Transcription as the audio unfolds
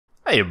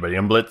Hi everybody,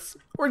 I'm Blitz.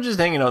 We're just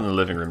hanging out in the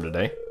living room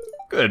today.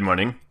 Good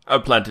morning. I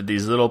planted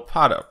these little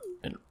pot up.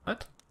 And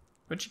what?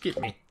 What'd you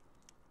get me?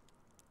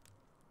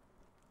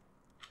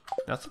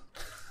 Nothing?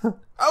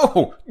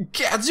 Oh!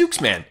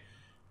 Gadzooks, man!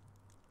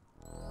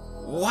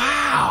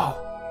 Wow!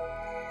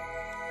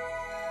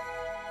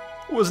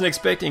 Wasn't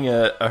expecting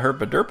a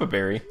herpa-derpa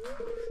berry.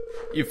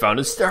 You found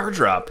a star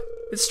drop.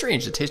 It's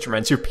strange, the taste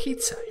reminds you of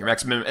pizza. Your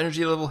maximum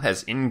energy level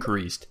has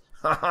increased.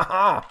 Ha ha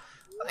ha!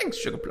 Thanks,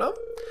 Sugar Plum.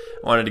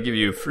 I wanted to give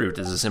you fruit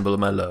as a symbol of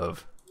my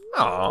love.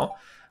 Aw.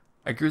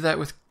 I grew that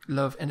with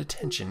love and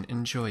attention.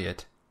 Enjoy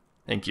it.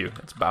 Thank you.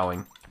 That's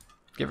bowing.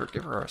 Give her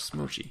a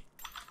smoochie.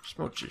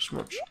 Smooch.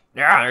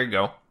 Yeah, there you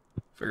go.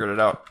 Figured it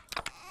out.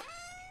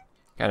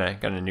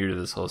 Kinda new to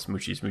this whole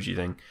smoochy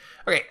thing.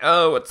 Okay,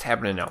 what's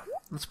happening now?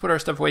 Let's put our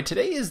stuff away.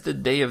 Today is the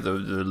day of the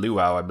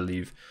luau, I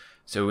believe.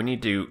 So we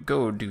need to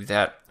go do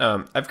that.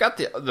 I've got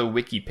the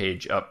wiki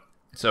page up.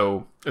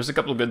 So there's a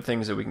couple of good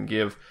things that we can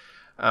give.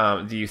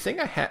 The thing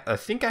I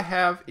think I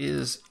have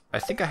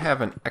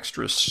an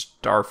extra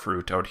star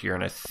fruit out here,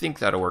 and I think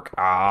that'll work.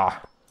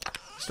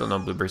 Still no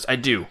blueberries. I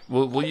do.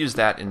 We'll use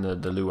that in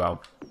the luau.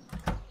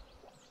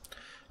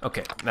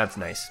 Okay, that's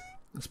nice.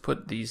 Let's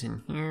put these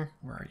in here.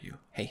 Where are you?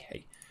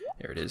 Hey.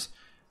 There it is.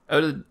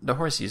 Oh, the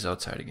horsey's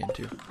outside again,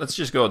 too. Let's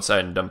just go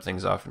outside and dump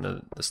things off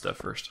into the stuff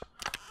first.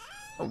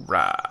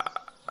 Alright.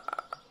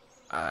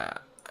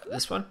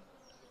 This one?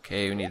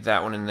 Okay, we need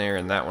that one in there,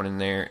 and that one in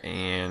there,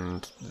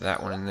 and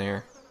that one in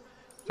there.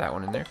 That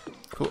one in there.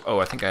 Cool. Oh,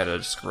 I think I had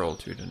a scroll,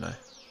 too, didn't I?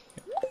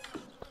 Yep.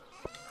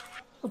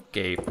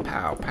 Okay,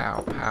 pow.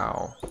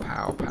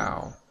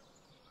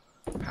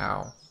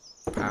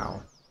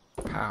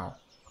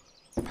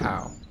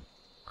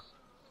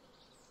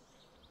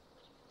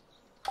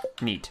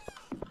 Neat.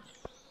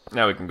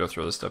 Now we can go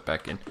throw this stuff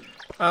back in.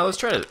 Let's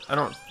try to... I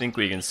don't think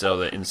we can sell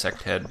the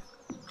insect head.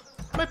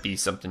 Might be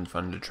something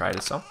fun to try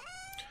to sell.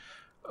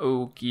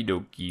 Okie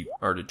dokie.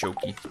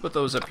 Artichoke. Let's put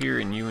those up here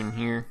and you in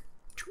here.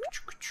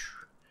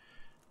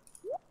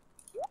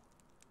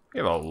 We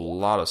have a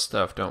lot of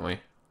stuff, don't we?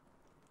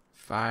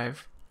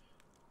 5.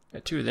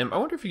 Got 2 of them. I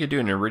wonder if you could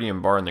do an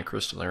iridium bar in the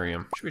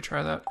crystallarium. Should we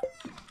try that?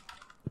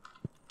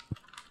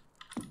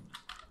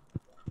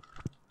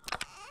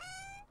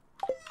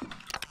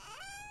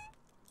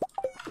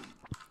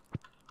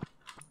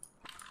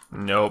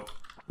 Nope.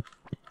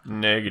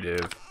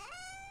 Negative.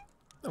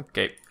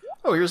 Okay.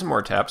 Oh, here's some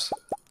more taps.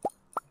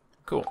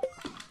 Cool.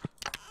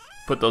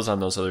 Put those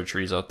on those other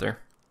trees out there.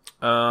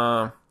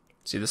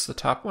 See, this is the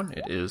top one?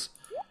 It is.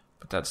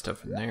 Put that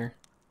stuff in there.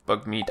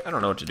 Bug meat. I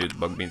don't know what to do with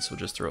bug meat, so we'll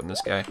just throw it in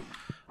this guy.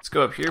 Let's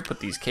go up here, put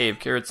these cave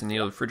carrots in the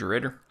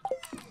refrigerator.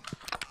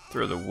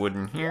 Throw the wood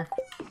in here.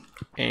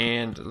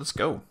 And let's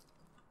go.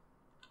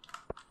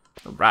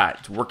 Alright,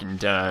 it's working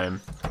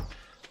time.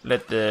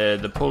 Let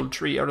the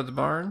poultry out of the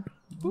barn.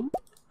 Boop.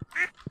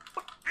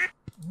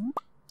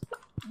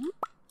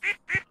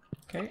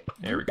 Okay,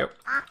 there we go.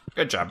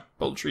 Good job.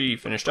 Poultry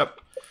finished up.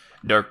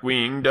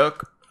 Darkwing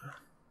duck.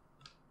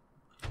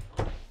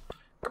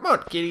 Come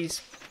on,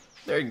 kitties.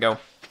 There you go.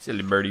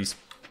 Silly birdies.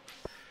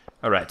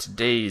 Alright,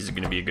 today is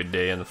going to be a good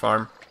day on the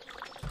farm.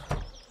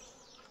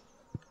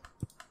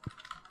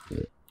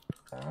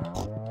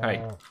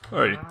 Hi.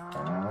 Hey.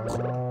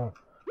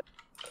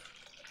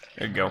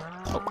 There you go.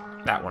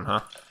 Oh, that one, huh?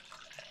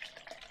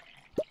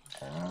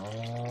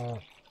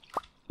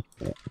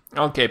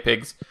 Okay,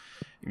 pigs.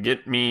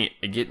 Get me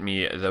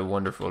the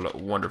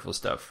wonderful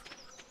stuff.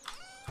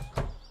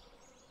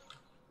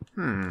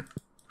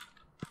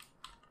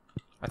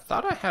 I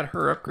thought I had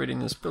her upgrading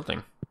this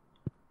building.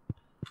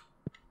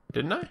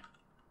 Didn't I?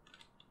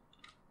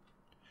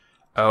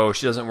 Oh,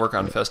 she doesn't work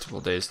on festival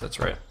days, that's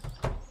right.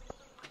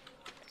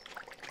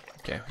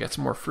 Okay, we got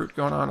some more fruit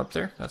going on up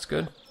there. That's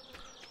good.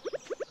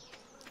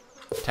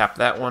 Tap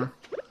that one.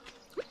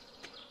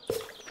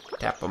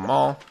 Tap them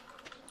all.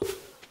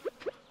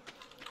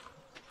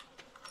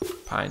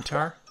 Pine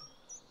tar.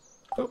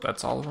 Oh,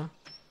 that's all of them.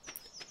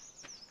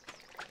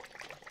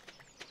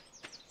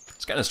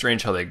 It's kind of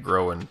strange how they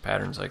grow in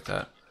patterns like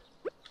that.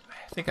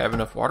 I think I have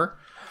enough water.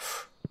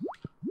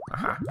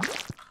 Aha.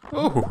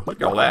 Oh,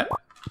 look at all that.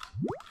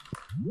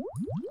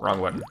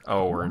 Wrong button.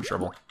 Oh, we're in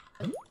trouble.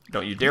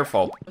 Don't you dare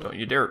fall. Don't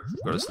you dare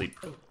go to sleep.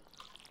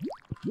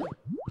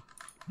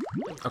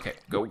 Okay,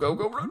 go,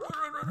 run.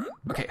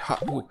 Okay,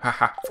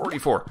 ha.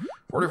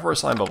 44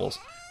 slime bubbles.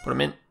 Put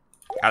them in.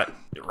 Got it.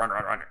 Run.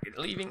 You're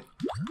leaving.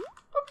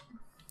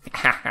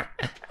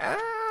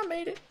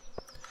 Made it.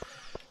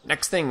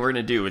 Next thing we're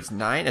going to do is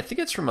 9. I think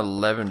it's from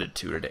 11 to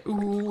 2 today.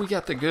 Ooh, we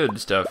got the good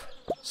stuff.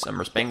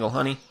 Summer spangle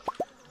honey.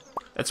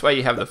 That's why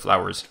you have the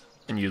flowers.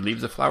 And you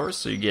leave the flowers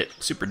so you get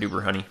super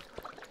duper honey.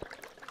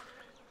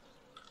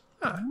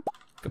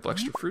 Couple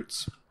extra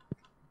fruits.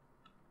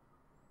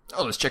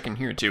 Oh, let's check in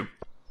here too.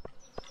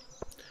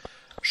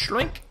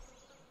 Shrink.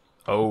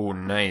 Oh,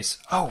 nice.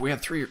 Oh, we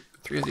have three of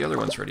the other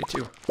ones ready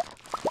too.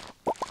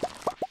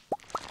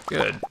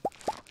 Good.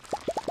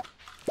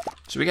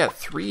 So we got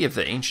 3 of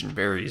the ancient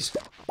berries.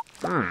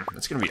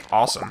 That's gonna be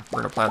awesome.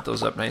 We're gonna plant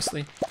those up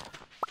nicely.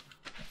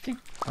 I think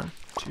 1,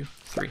 2,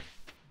 3.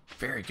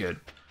 Very good.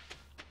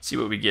 Let's see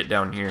what we get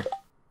down here.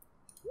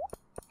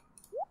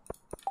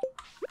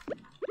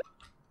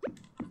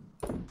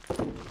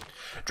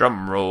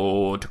 Drum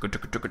roll. Tuka,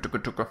 tuka, tuka, tuka,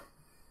 tuka.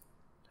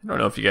 I don't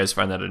know if you guys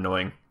find that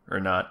annoying or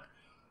not.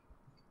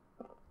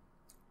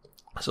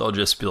 So I'll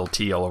just spill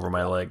tea all over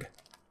my leg.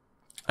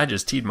 I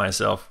just teed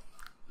myself.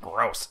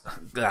 Gross.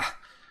 Ugh.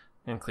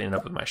 And clean it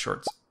up with my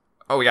shorts.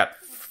 Oh, we got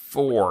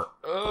 4.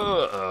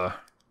 Ugh.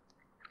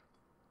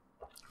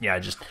 Yeah, I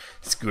just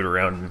scoot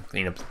around and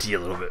clean up the tea a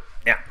little bit.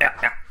 Yeah.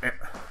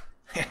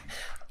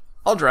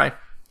 All dry.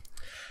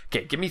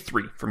 Okay, give me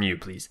 3 from you,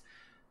 please.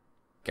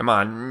 Come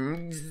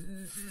on.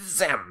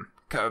 Sam.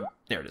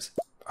 There it is.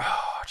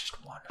 Oh,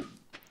 just 1.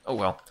 Oh,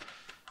 well.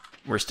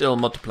 We're still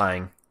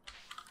multiplying.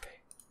 Okay.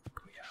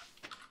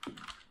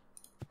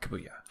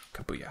 Kabooyah.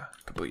 Kabooyah.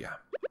 Kabooyah.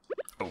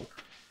 Oh.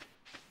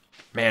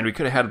 Man, we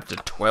could have had up to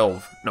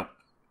 12. No.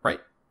 Right?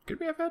 Could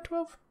we have had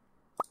 12?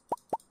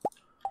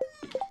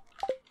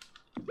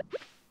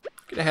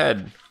 Could have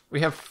had... We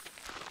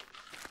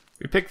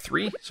picked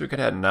 3, so we could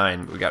have had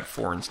 9, but we got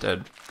 4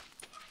 instead.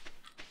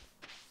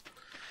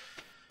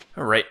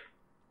 Alright.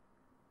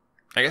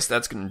 I guess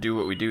that's going to do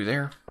what we do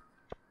there.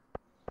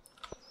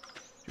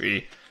 Should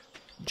we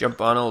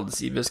jump on old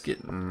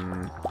Seabiscuit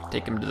and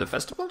take him to the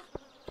festival?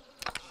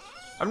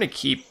 I'm going to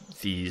keep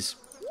these.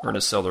 We're going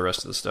to sell the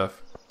rest of the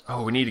stuff.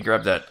 Oh, we need to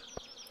grab that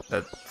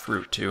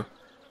fruit too.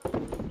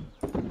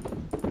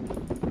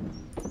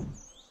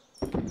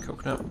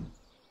 Coconut.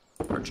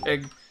 Large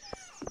egg.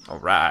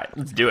 Alright,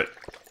 let's do it.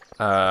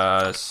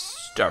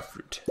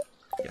 Starfruit.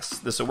 Yes,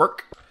 this'll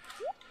work.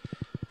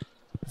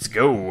 Let's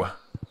go.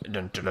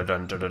 Dun dun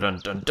dun dun dun dun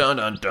dun dun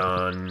dun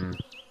dun.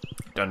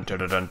 Dun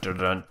dun dun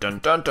dun dun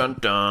dun dun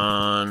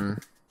dun.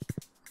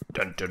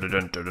 Dun dun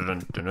dun dun dun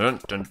dun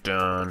dun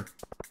dun.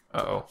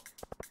 Uh-oh.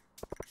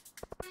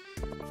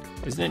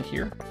 Isn't it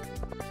here?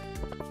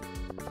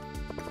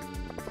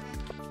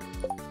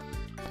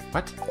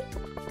 What?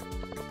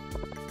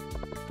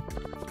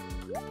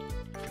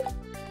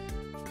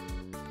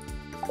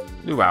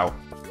 Luau.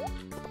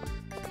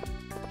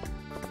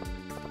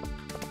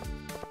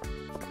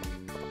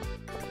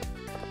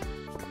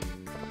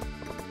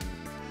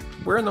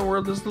 Where in the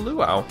world is the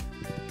luau? I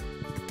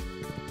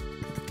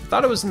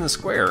thought it was in the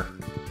square.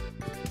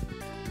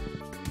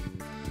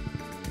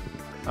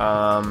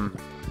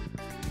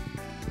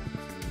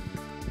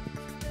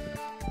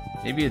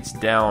 Maybe it's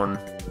down.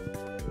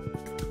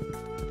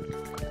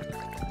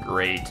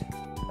 Great.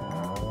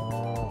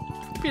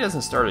 Maybe it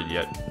hasn't started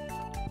yet.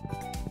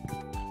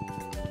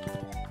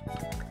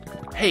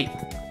 Hey!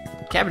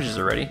 Cabbages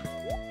are ready.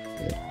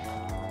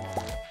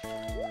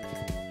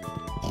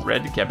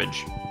 Red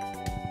cabbage.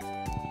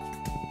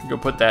 Go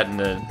put that in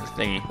the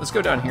thingy. Let's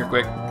go down here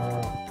quick.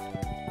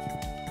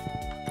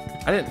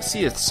 I didn't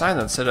see a sign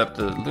that said up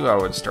the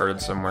luau had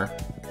started somewhere.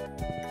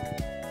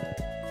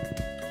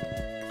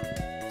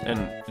 And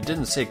it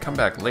didn't say come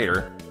back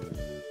later.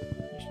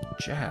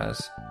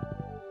 Jazz.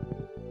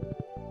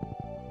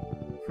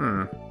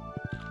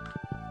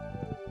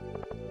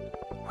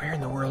 Where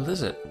in the world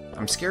is it?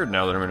 I'm scared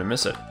now that I'm going to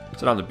miss it.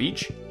 Is it on the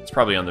beach? It's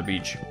probably on the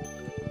beach.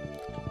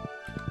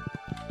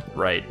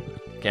 Right.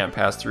 Can't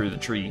pass through the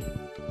tree.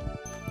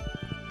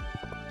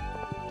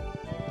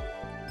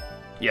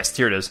 Yes,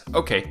 here it is.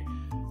 Okay.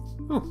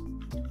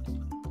 Ooh.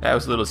 That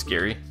was a little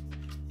scary.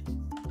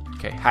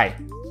 Okay, hi.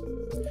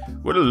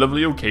 What a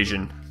lovely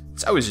occasion.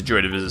 It's always a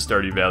joy to visit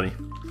Stardew Valley.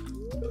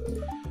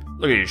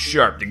 Look at you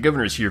sharp, the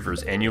governor's here for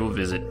his annual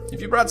visit.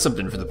 If you brought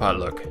something for the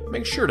potluck,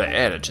 make sure to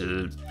add it to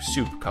the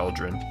soup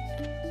cauldron.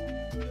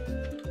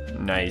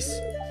 Nice.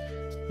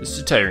 This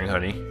is tiring,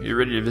 honey. Are you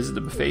ready to visit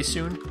the buffet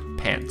soon?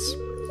 Pants.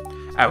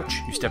 Ouch,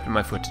 you stepped on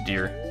my foot,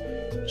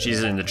 dear.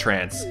 She's in the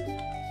trance.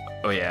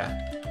 Oh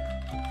yeah.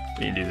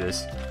 We can do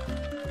this.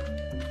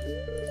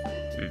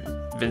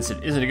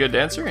 Vincent isn't a good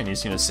dancer, and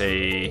he's gonna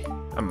say,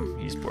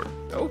 he's bored.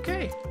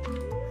 Okay.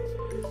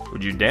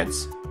 Would you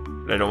dance?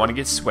 But I don't want to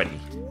get sweaty.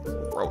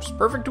 Gross.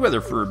 Perfect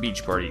weather for a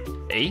beach party,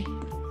 eh?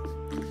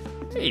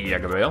 Hey,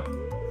 Yagabale.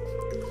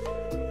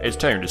 It's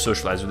tiring to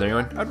socialize with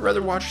anyone. I'd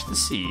rather watch the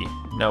sea.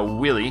 Now,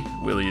 Willie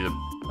the...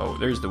 Oh,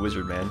 there's the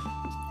wizard man.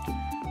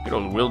 Good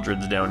old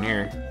Wildred's down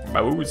here.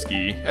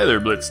 Bawooski. Hey there,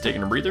 Blitz.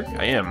 Taking a breather?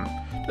 I am.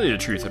 Tell you the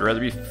truth, I'd rather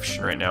be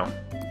fishing right now.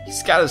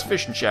 He's got his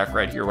fishing shack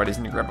right here. Why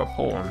doesn't he grab a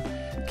pole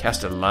and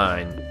cast a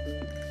line?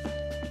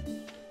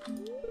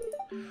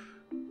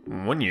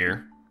 One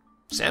year,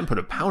 Sam put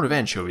a pound of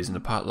anchovies in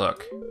the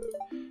potluck.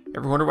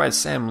 Ever wonder why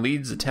Sam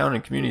leads the town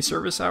in community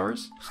service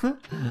hours?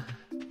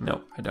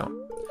 No, I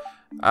don't.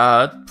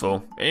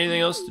 Full.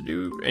 Anything else to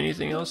do?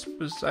 Anything else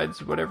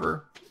besides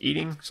whatever?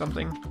 Eating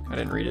something? I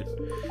didn't read it.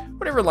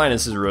 Whatever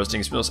Linus is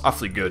roasting smells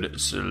awfully good.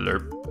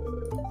 Slurp.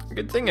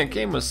 Good thing I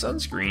came with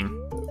sunscreen.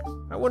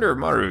 I wonder if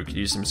Maru could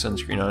use some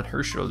sunscreen on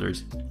her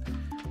shoulders.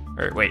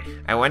 Or wait,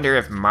 I wonder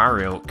if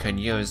Maru could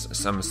use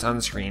some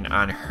sunscreen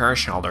on her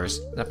shoulders.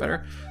 Is that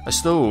better? A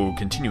slow,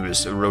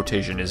 continuous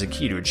rotation is a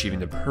key to achieving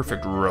the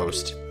perfect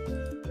roast.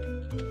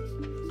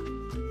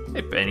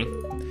 Hey, Penny.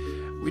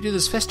 We do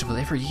this festival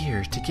every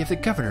year to give the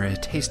governor a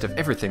taste of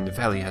everything the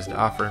valley has to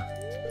offer.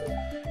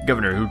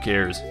 Governor, who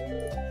cares?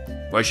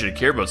 Why should I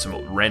care about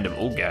some random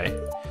old guy?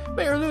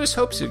 Mayor Lewis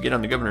hopes he'll get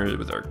on the governor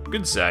with our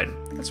good side.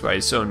 That's why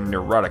he's so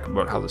neurotic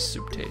about how the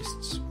soup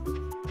tastes.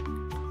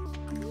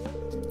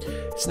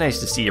 It's nice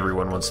to see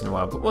everyone once in a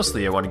while, but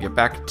mostly I want to get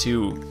back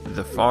to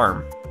the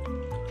farm.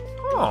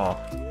 Oh.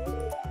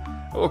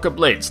 I woke up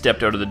late,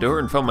 stepped out of the door,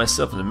 and found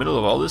myself in the middle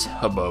of all this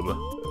hubbub.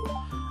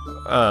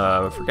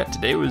 I forgot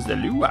today was the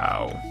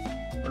Luau.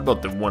 What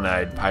about the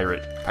one-eyed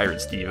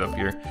Pirate Steve up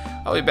here?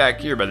 I'll be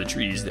back here by the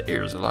trees. The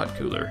air's a lot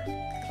cooler.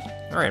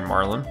 Alright,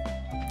 Marlin.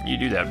 You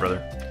do that, brother.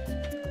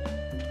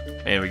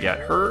 And we got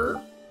her.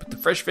 Put the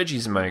fresh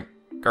veggies in my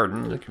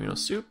garden, the communal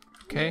soup.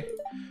 Okay.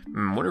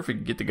 Wonder if we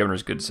can get the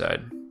governor's good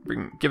side.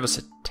 Give us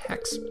a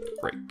tax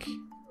break.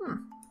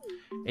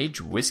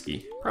 Aged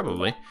whiskey.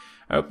 Probably.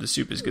 I hope the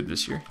soup is good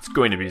this year. It's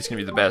going to be. It's going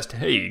to be the best.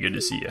 Hey, good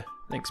to see you.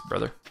 Thanks,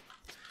 brother.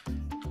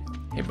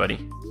 Hey,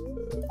 buddy.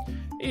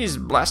 These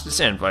blasted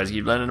sandflies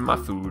keep landing in my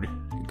food.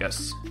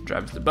 Gus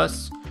drives the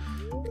bus.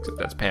 Except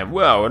that's Pam.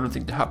 Wow, I don't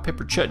think the hot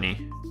pepper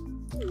chutney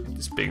is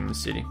this big in the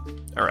city.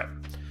 Alright.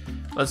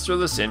 Let's throw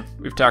this in.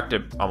 We've talked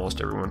to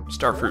almost everyone.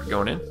 Starfruit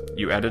going in.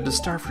 You added a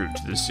starfruit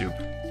to this soup.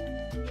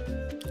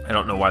 I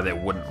don't know why they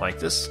wouldn't like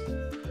this.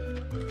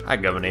 Hi,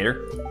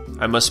 Governor.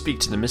 I must speak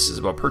to the missus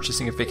about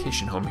purchasing a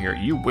vacation home here.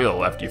 You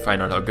will after you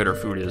find out how good our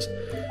food is.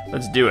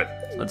 Let's do it.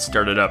 Let's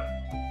start it up.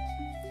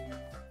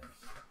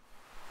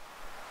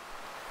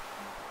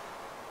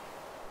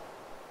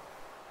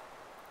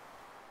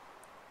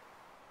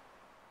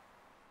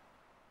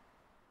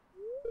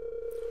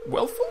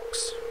 Well,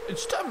 folks,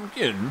 it's time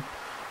again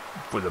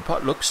for the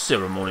potluck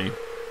ceremony.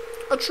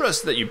 I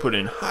trust that you put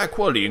in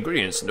high-quality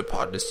ingredients in the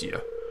pot this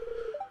year.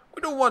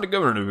 We don't want the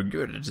governor to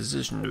regret a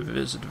decision to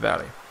visit the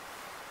valley.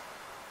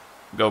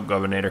 Go,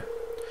 Governor.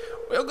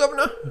 Well,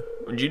 Governor,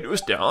 would you do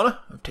us the honor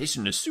of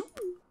tasting the soup?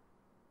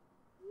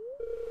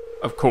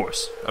 Of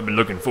course. I've been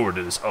looking forward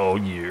to this all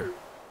year.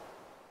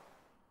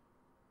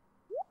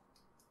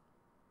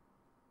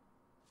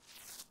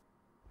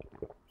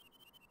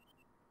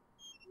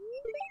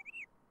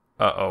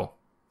 Uh-oh.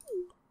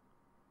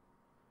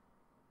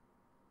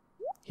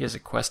 He has a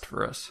quest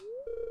for us.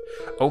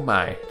 Oh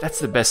my, that's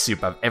the best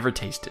soup I've ever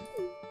tasted.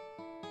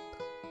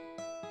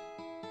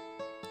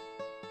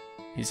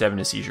 He's having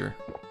a seizure.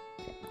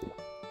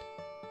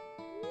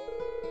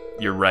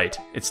 You're right,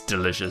 it's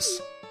delicious.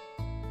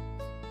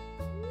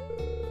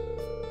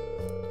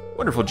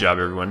 Wonderful job,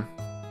 everyone.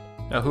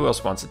 Now who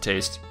else wants a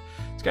taste?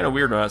 It's kind of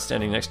weird not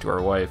standing next to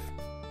our wife.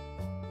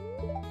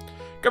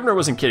 Governor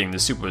wasn't kidding, the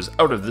soup was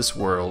out of this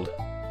world.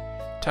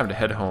 Time to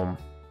head home.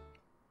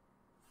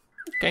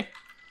 Okay.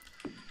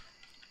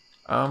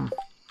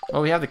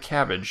 Well, we have the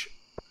cabbage.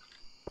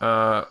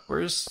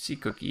 Where's Sea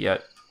Cookie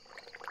at?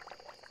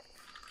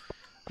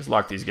 Let's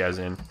lock these guys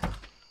in.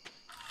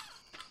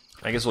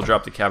 I guess we'll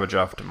drop the cabbage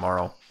off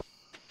tomorrow.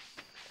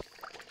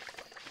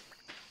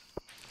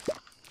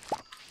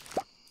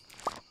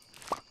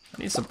 I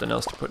need something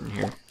else to put in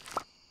here.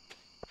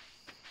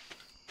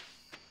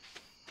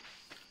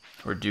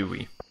 Or do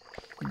we?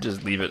 We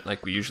just leave it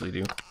like we usually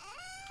do.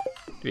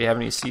 Do we have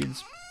any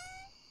seeds?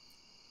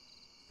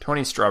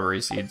 20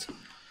 strawberry seeds.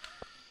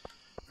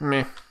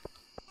 Meh.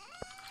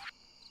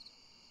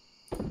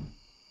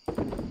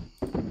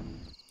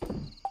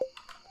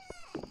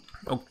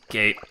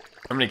 Okay,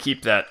 I'm gonna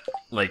keep that,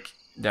 like,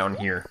 down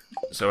here,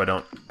 so I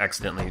don't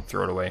accidentally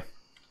throw it away.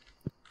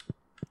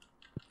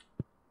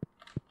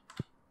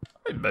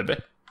 Hi, baby.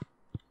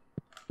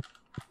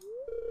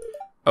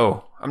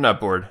 Oh, I'm not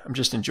bored. I'm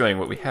just enjoying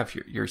what we have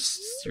here. You're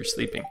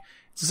sleeping.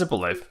 It's a simple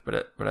life,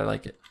 but I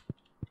like it.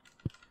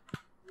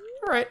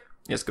 Alright,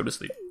 let's go to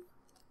sleep.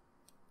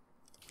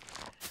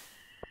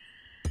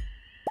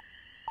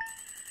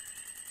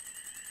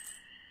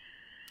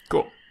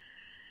 Cool.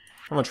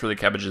 How much were the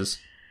cabbages?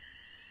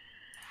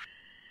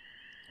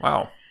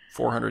 Wow,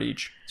 400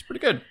 each. It's pretty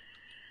good.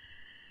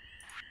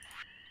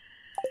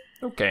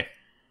 Okay.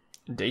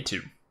 Day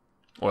 2.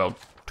 Well,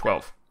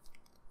 12.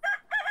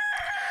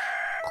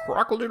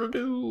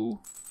 Crock-a-doodle-doo.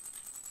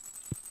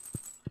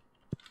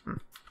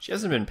 She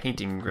hasn't been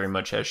painting very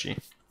much, has she?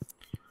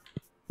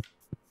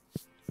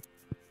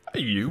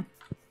 Hey, you.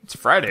 It's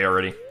Friday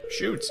already.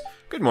 Shoots.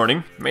 Good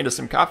morning. Made us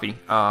some coffee.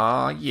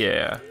 Ah,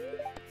 yeah.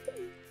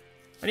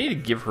 I need to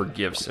give her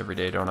gifts every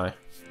day, don't I?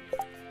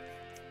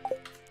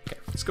 Okay,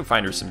 let's go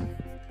find her some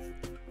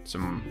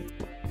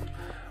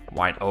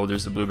wine. Oh,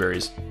 there's the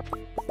blueberries.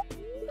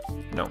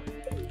 No.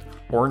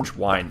 Orange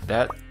wine.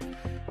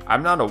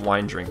 I'm not a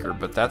wine drinker,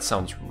 but that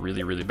sounds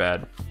really, really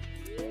bad.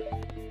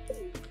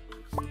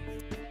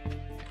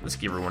 Let's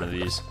give her one of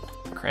these.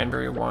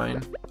 Cranberry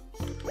wine.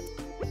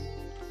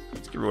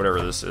 Let's give her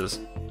whatever this is.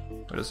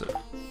 What is it?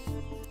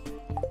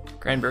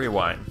 Cranberry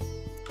wine.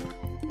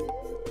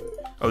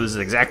 Oh, this is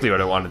exactly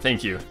what I wanted.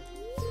 Thank you.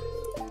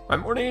 My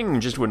morning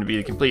just wouldn't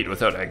be complete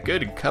without a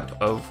good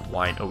cup of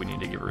wine. Oh, we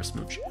need to give her a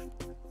smooch.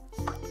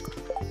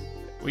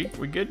 We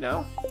good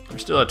now? We're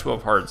still at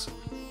 12 hearts.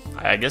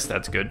 I guess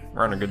that's good.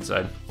 We're on our good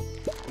side.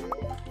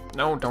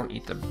 No, don't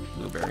eat the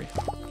blueberry.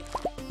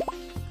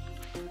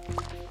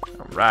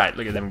 Alright,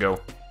 look at them go.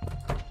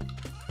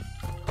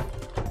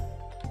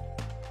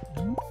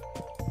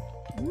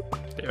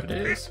 There it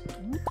is.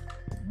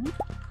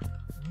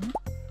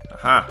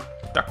 Aha,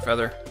 duck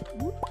feather.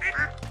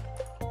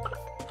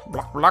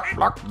 Block, block,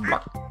 block,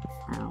 block.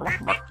 Block,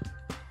 block.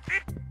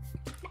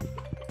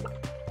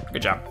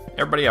 Good job.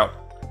 Everybody out.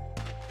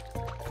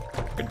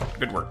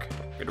 Good work.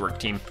 Good work,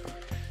 team.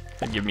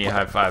 They'd give me a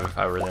high five if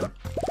I were them.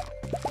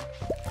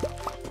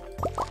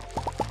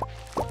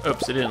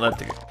 Oops, I didn't let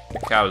the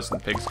cows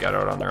and pigs get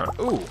out on their own.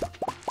 Ooh!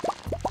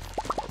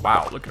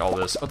 Wow, look at all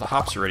this. Oh, the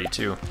hops are ready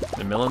too.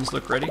 The melons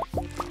look ready.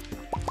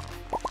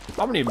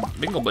 How many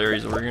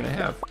bingleberries are we gonna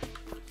have?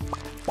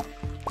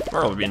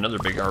 Tomorrow will be another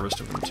big harvest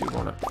of them too,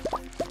 won't it?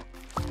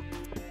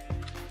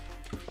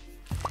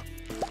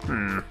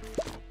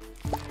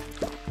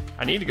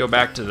 I need to go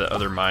back to the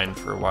other mine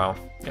for a while.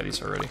 Yeah,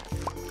 these are ready.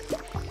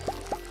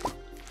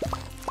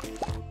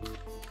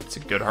 It's a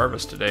good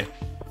harvest today.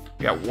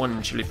 We got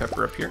one chili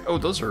pepper up here. Oh,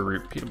 those are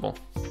repeatable.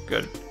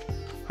 Good.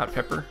 Hot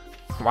pepper.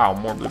 Wow,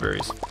 more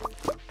blueberries.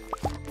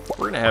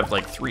 We're gonna have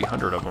like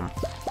 300 of them.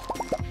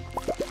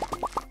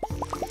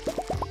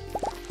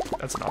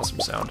 That's an awesome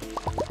sound.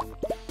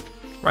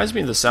 Reminds me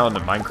of the sound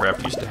that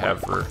Minecraft used to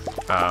have for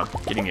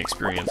getting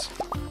experience.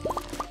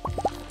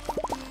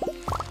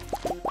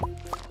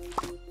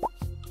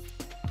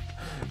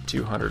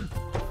 $200.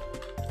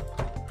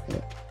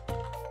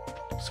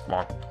 Come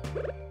on.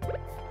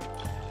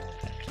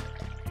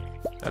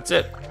 That's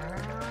it.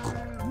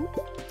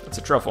 That's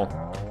a truffle.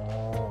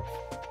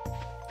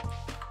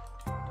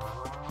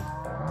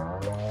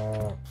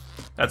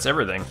 That's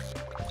everything.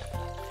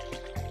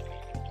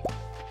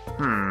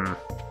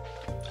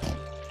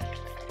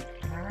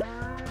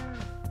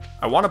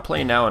 I want to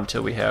play now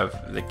until we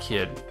have the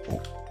kid.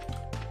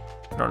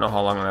 I don't know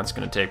how long that's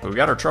going to take, but we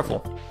got our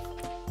truffle.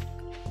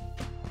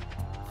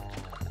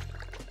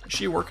 Is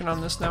she working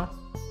on this now?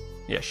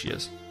 Yeah, she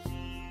is.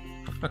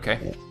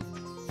 Okay.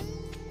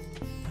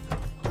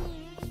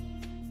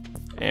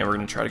 And we're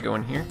going to try to go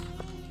in here.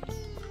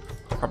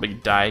 Probably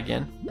die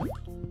again.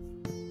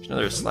 There's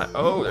another slab.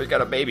 Oh, there's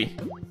got a baby.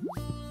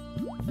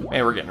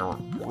 Man, we're getting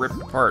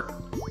ripped apart.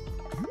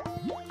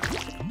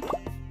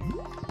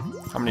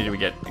 How many do we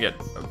get? We get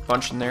a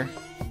bunch in there.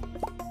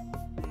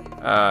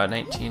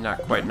 19,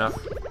 not quite enough.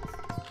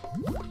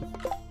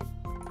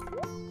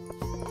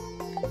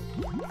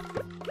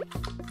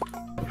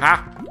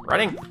 Ha!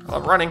 Running! I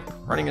love running.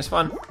 Running is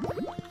fun.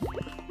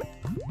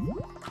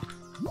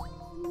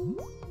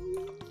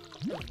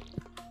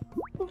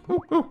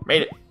 Ooh,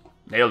 made it.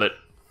 Nailed it.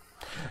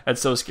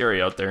 That's so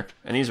scary out there.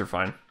 And these are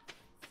fine.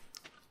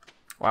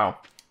 Wow.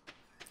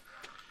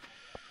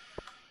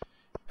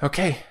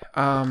 Okay,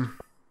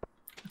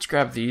 let's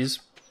grab these.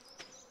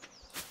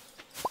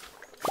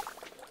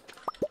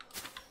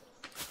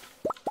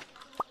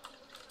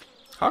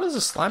 How does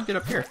the slime get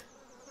up here?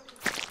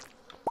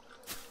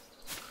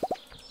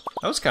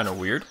 That was kind of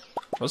weird,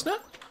 wasn't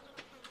it?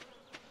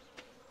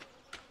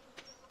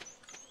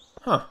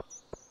 Huh.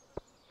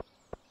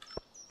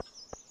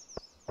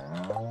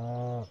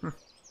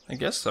 I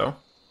guess so.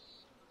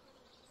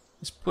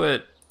 Let's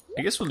put...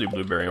 I guess we'll do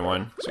blueberry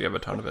wine, so we have a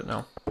ton of it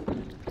now.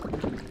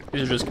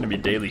 These are just going to be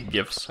daily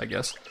gifts, I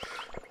guess.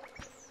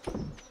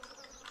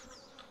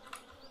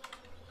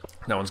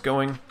 That one's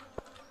going.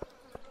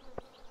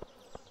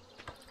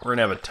 We're going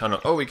to have a ton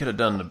of... Oh, we could have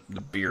done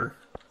the beer.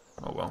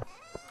 Oh, well.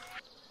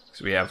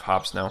 So we have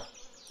hops now.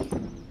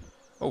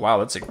 Oh, wow,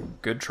 that's a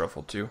good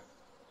truffle, too.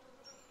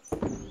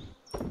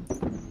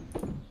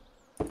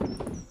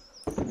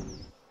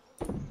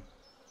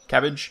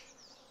 Cabbage.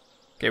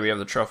 Okay, we have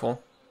the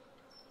truffle.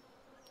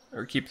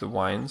 Or keep the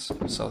wines.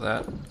 We'll sell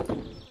that.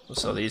 We'll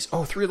sell these.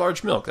 Oh, 3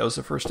 large milk. That was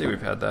the first day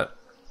we've had that.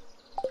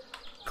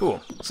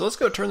 Cool. So let's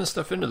go turn this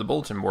stuff into the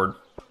bulletin board.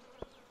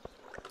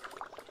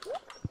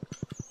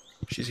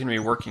 She's going to be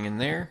working in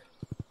there.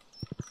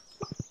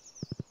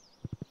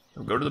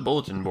 We'll go to the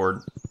bulletin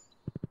board.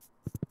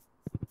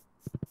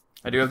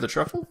 I do have the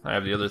truffle. I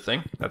have the other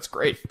thing. That's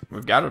great.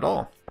 We've got it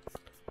all.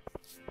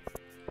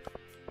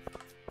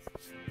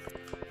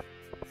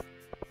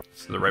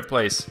 It's the right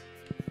place.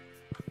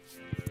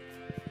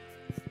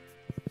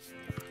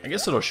 I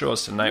guess it'll show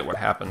us tonight what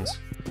happens.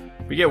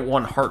 We get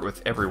 1 heart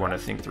with everyone, I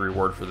think the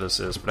reward for this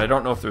is, but I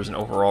don't know if there's an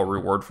overall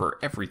reward for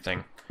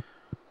everything.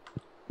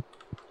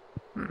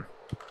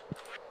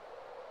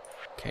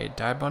 Okay,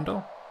 dye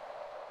bundle.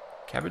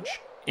 Cabbage.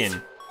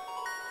 In.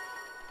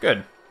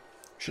 Good.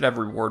 Should have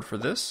a reward for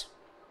this.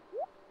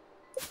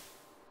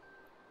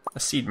 A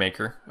seed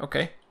maker.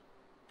 Okay.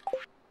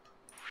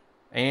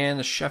 And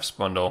the chef's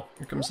bundle.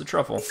 Here comes the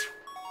truffle.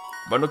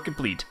 Bundle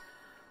complete.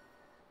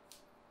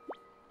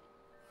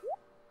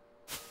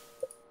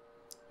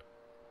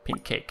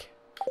 Pink cake.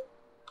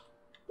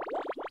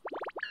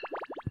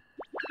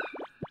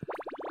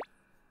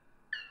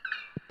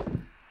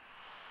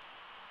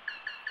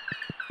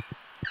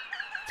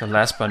 The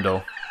last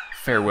bundle.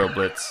 Farewell,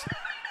 Blitz.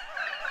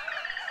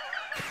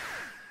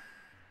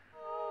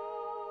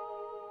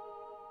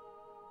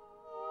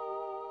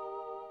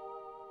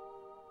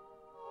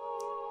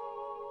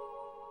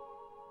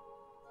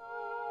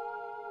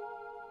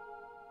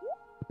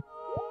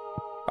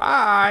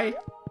 Bye.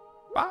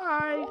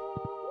 Bye.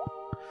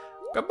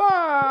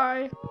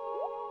 Goodbye.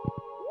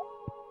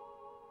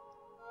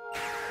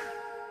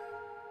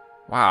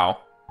 Wow.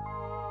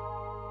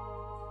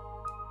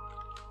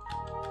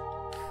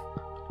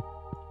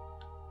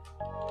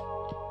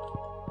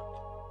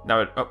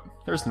 Now oh,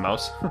 there's the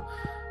mouse.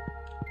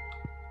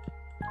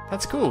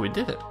 That's cool, we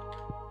did it.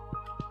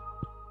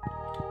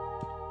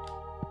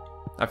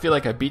 I feel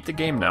like I beat the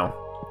game now.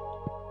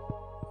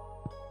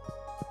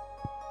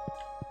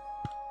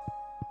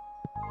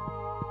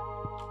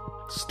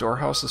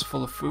 Storehouse is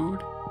full of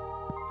food.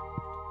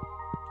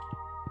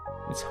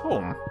 It's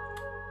home.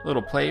 A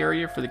little play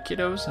area for the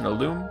kiddos and a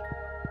loom.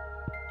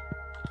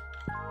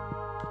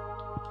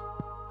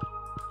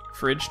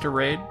 Fridge to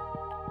raid.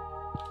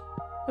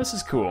 This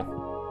is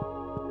cool.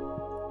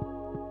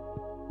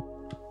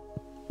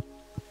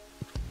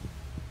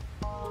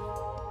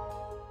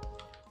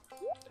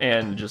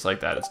 And just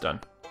like that, it's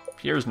done.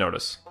 Pierre's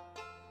notice.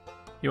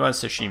 He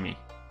wants sashimi.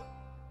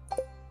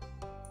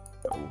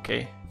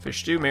 Okay.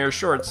 Fish stew, mayor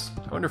shorts.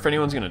 I wonder if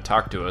anyone's going to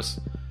talk to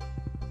us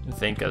and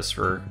thank us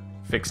for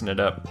fixing it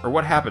up. Or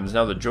what happens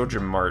now that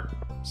Joja Mart...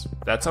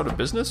 That's out of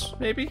business,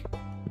 maybe?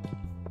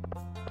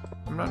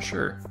 I'm not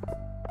sure.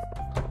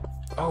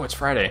 Oh, it's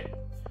Friday.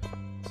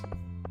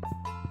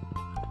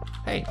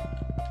 Hey.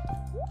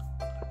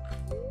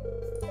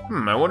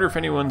 I wonder if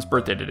anyone's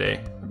birthday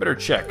today. I better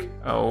check.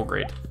 Oh,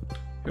 great.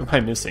 Who am I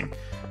missing?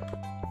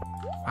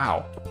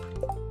 Wow.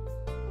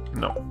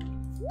 No.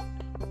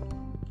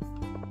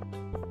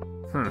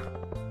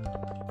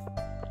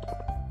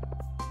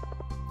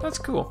 That's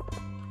cool.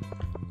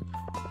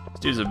 This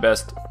dude's the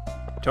best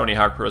Tony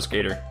Hawk Pro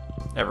Skater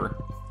ever.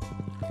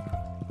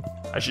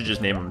 I should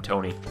just name him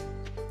Tony.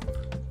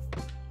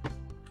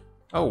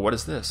 Oh, what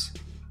is this?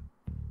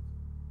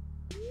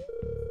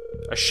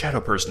 A shadow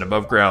person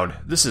above ground.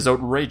 This is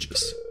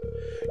outrageous.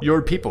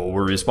 Your people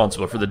were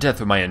responsible for the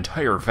death of my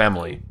entire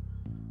family.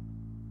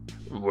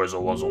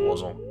 Wuzzle, wuzzle,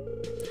 wuzzle.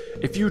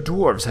 If you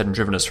dwarves hadn't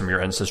driven us from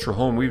your ancestral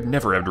home, we'd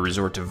never have to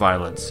resort to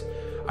violence.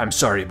 I'm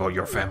sorry about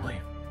your family.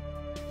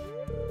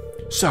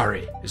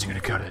 Sorry isn't gonna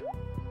cut it.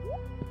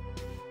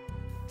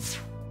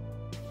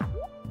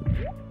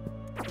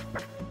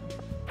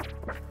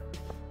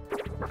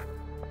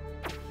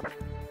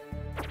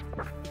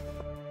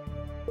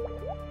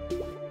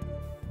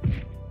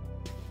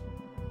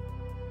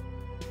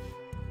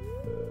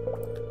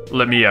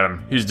 Let me at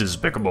him. He's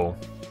despicable.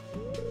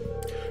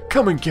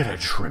 Come and get it,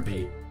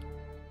 Shrimpy.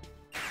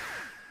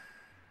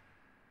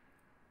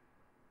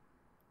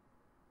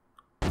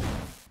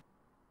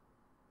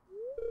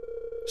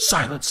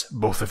 Silence,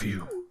 both of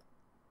you.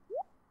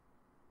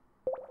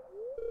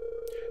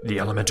 The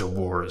elemental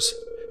wars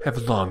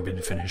have long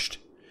been finished.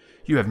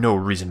 You have no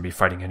reason to be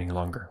fighting any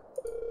longer.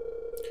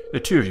 The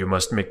two of you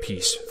must make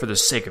peace for the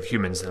sake of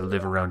humans that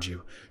live around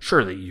you.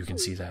 Surely you can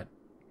see that.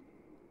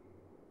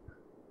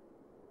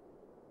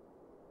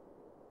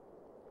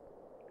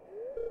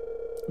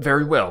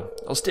 Very well.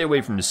 I'll stay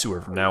away from the sewer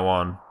from now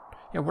on.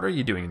 Yeah, what are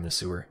you doing in the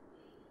sewer?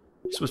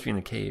 You're supposed to be in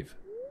the cave.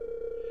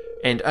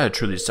 And I am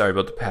truly sorry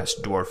about the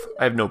past, dwarf.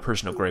 I have no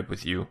personal gripe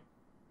with you.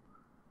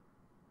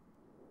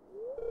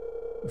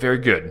 Very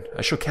good.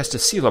 I shall cast a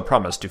seal of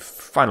promise to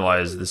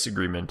finalize this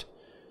agreement.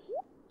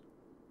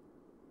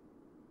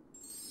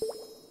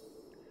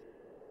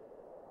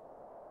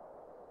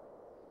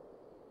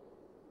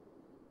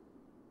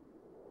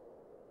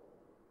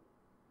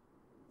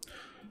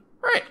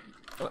 Right.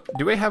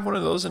 Do we have one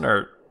of those in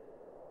the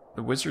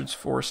Wizard's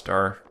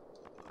 4-star?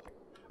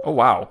 Oh,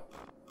 wow.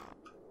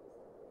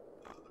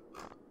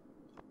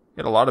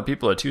 Get a lot of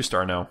people at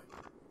 2-star now.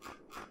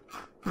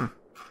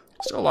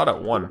 Still a lot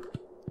at 1.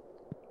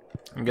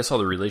 I guess all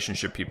the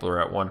relationship people are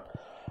at 1.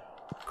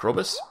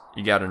 Krobus,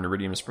 you got an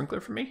iridium sprinkler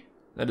for me?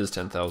 That is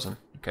 10,000.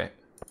 Okay.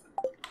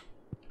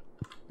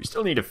 We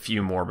still need a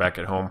few more back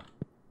at home.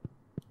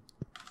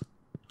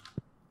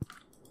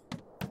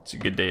 It's a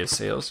good day of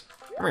sales.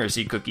 Come here,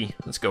 Sea Cookie.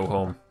 Let's go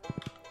home.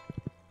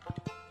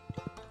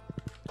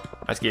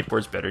 My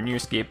skateboard's better than your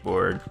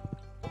skateboard.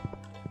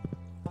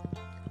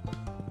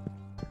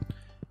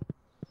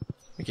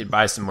 We could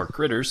buy some more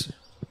critters.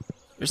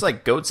 There's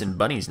like goats and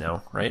bunnies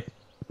now, right?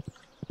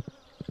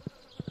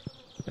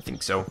 I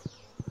think so.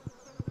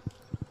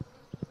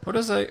 What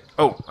does I...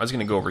 Oh, I was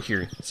going to go over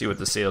here, see what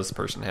the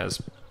salesperson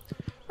has.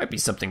 Might be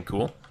something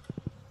cool.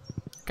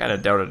 Kind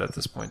of doubt it at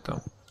this point,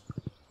 though.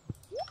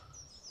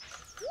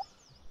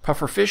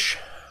 Puffer fish,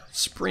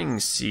 spring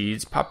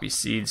seeds, poppy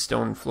seed,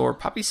 stone floor,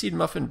 poppy seed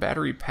muffin,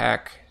 battery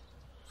pack,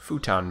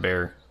 futon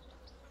bear.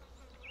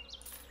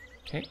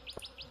 Okay.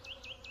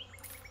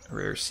 A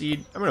rare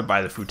seed. I'm going to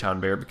buy the futon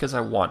bear because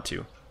I want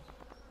to.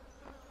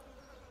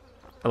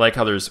 I like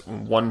how there's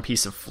one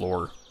piece of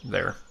floor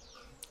there.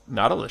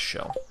 Nautilus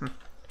shell.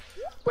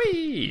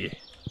 Whee!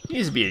 He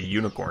needs to be a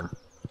unicorn.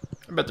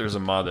 I bet there's a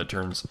mod that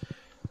turns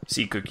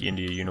Sea Cookie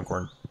into a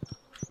unicorn.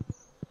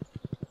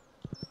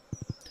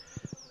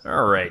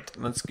 Alright,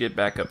 let's get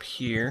back up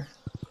here.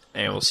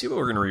 And we'll see what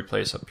we're going to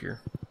replace up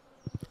here.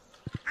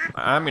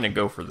 I'm going to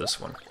go for this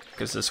one,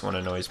 because this one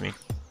annoys me.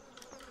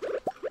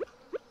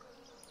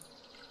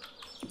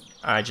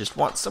 I just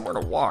want somewhere to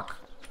walk.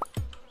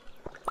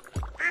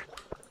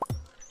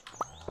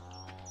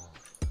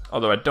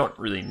 Although I don't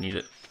really need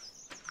it.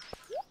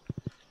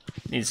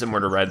 Need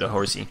somewhere to ride the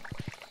horsey.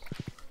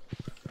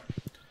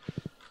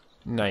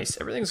 Nice.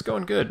 Everything's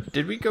going good.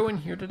 Did we go in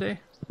here today?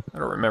 I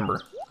don't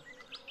remember.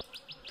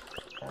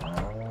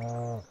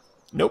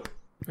 Nope.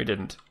 We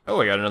didn't.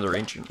 Oh, I got another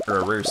ancient, or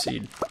a rare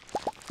seed.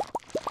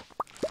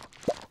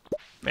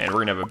 Man, we're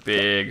gonna have a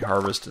big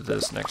harvest of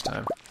this next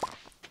time.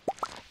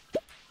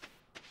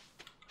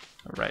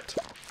 Alright.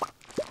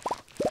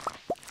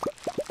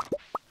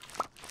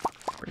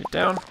 Bring it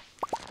down.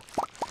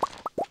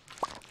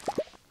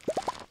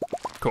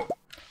 Cool.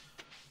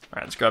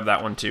 Alright, let's grab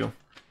that one too.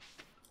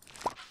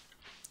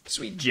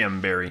 Sweet gem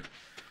berry.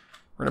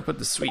 We're gonna put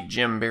the sweet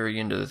gem berry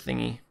into the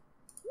thingy.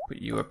 Put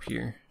you up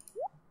here.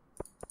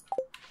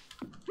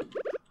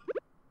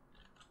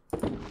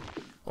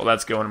 While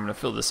that's going, I'm gonna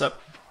fill this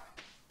up.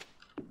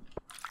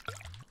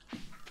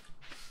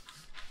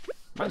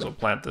 Might as well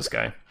plant this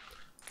guy.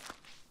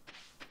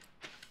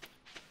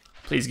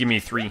 Please give me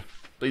 3.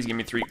 Please give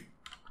me 3.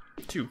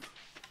 2.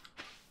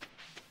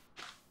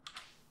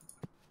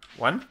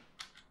 1? Is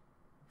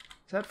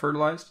that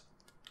fertilized?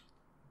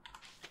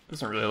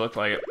 Doesn't really look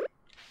like it.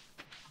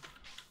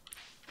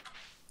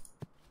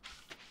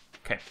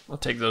 Okay, we'll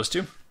take those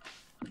 2.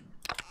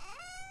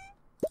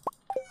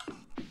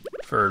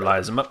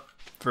 Fertilize them up.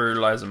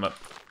 Fertilize them up.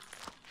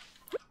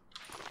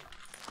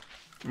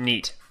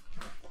 Neat.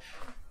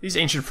 These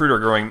ancient fruit are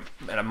growing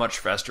at a much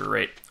faster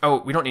rate.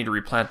 Oh, we don't need to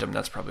replant them.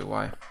 That's probably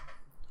why.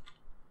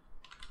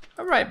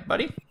 Alright,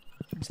 buddy.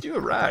 Let's do a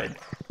ride.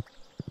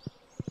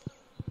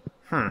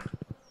 I'm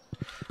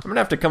gonna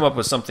have to come up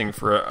with something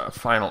for a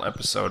final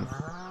episode.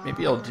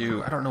 Maybe I'll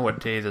do... I don't know what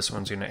day this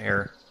one's gonna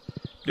air.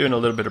 Doing a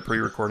little bit of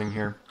pre-recording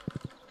here.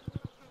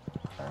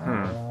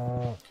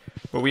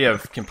 But we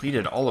have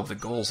completed all of the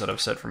goals that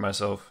I've set for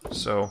myself,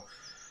 so...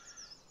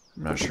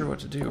 I'm not sure what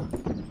to do.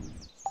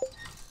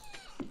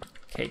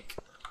 Cake.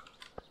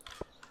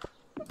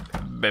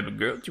 Baby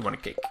girl, do you want a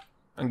cake?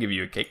 I'll give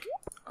you a cake.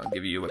 I'll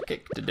give you a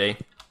cake today.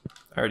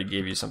 I already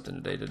gave you something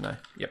today, didn't I?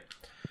 Yep.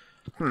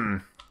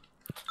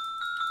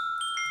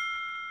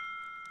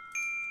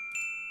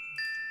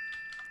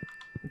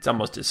 It's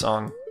almost a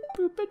song.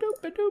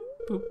 Boop-a-doop-a-doop,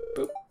 boop,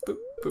 boop, boop,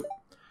 boop.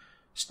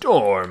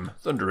 Storm,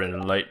 thunder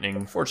and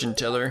lightning, fortune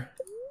teller.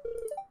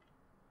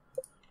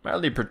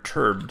 Mildly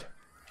perturbed.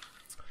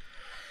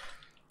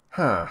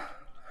 I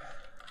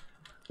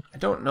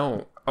don't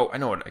know. Oh, I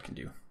know what I can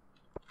do.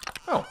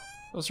 Oh,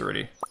 those are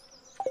ready.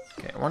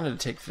 Okay, I wanted to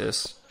take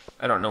this.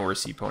 I don't know where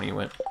Sea Pony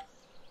went.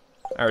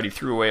 I already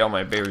threw away all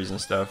my berries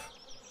and stuff.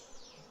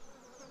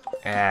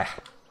 Ah.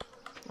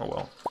 Oh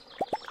well.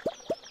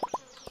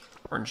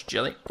 Orange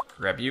jelly.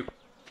 Grab you.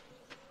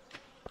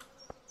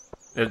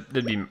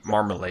 That'd be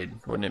marmalade,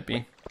 wouldn't it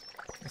be?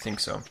 I think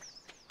so.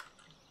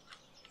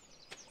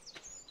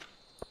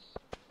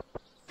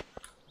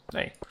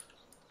 Hey.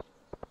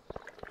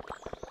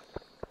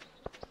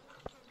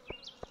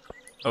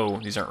 Oh,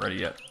 these aren't ready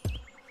yet.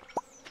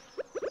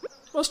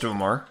 Most of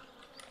them are.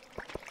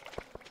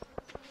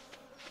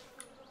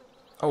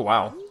 Oh,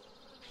 wow.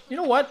 You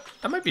know what?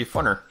 That might be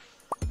funner.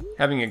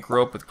 Having it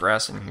grow up with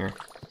grass in here.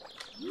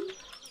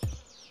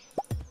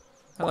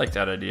 I like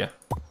that idea.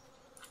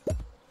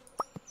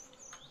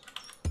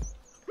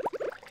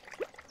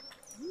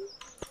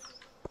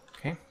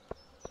 Okay.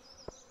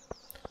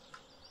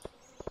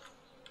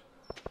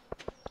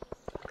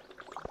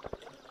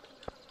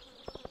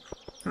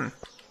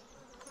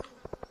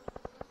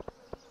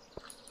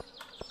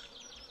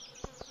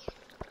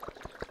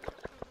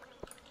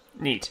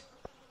 Neat.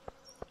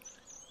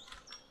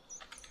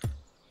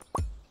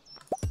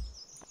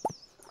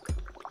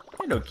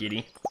 Hello,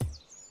 kitty.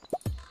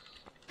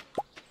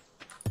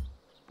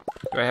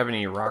 Do I have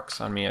any rocks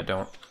on me? I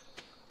don't.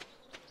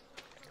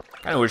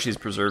 Kinda wish these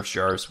preserves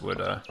jars would,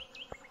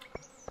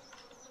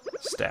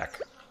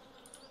 stack.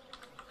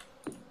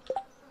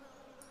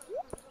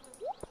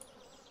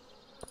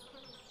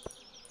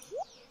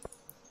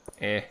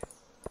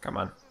 Come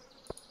on.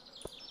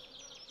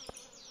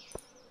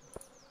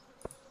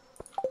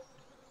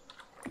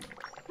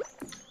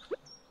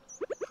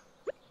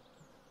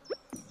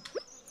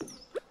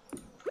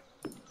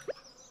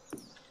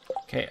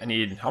 Okay, I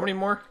need how many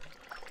more?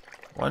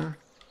 1,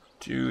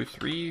 2,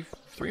 3,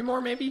 3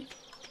 more maybe?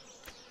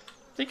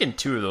 Thinking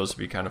 2 of those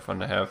would be kind of fun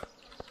to have.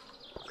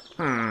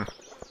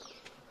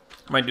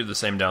 Might do the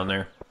same down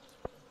there.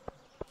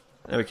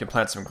 Then we can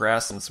plant some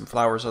grass and some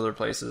flowers other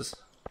places.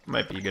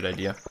 Might be a good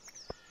idea.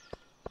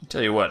 I'll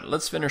tell you what,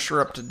 let's finish her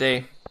up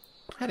today.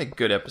 Had a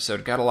good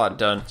episode, got a lot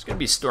done. It's gonna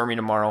be stormy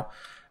tomorrow.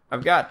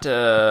 I've got,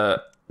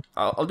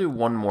 I'll do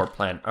one more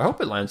plant. I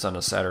hope it lands on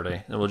a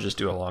Saturday, and we'll just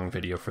do a long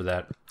video for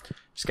that.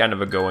 It's kind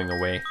of a going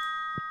away.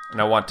 And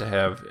I want to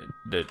have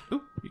the...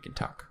 Oop, you can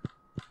talk.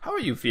 How are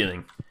you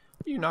feeling?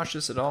 Are you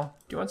nauseous at all?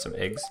 Do you want some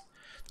eggs?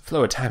 The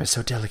flow of time is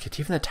so delicate.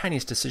 Even the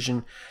tiniest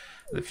decision,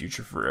 the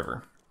future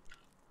forever.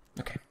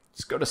 Okay,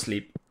 let's go to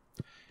sleep.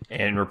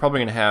 And we're probably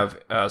going to have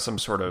some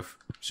sort of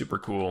super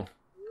cool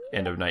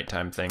end of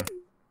nighttime thing.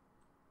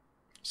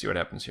 See what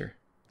happens here.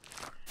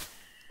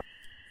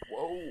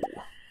 Whoa.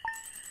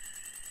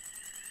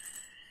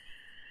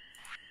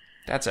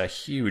 That's a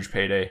huge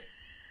payday.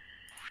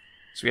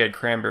 So we had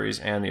cranberries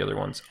and the other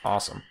ones.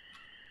 Awesome.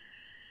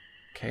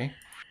 Okay.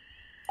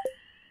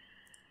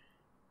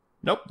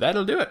 Nope,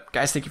 that'll do it.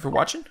 Guys, thank you for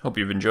watching. Hope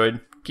you've enjoyed.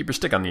 Keep your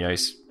stick on the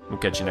ice. We'll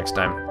catch you next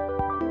time.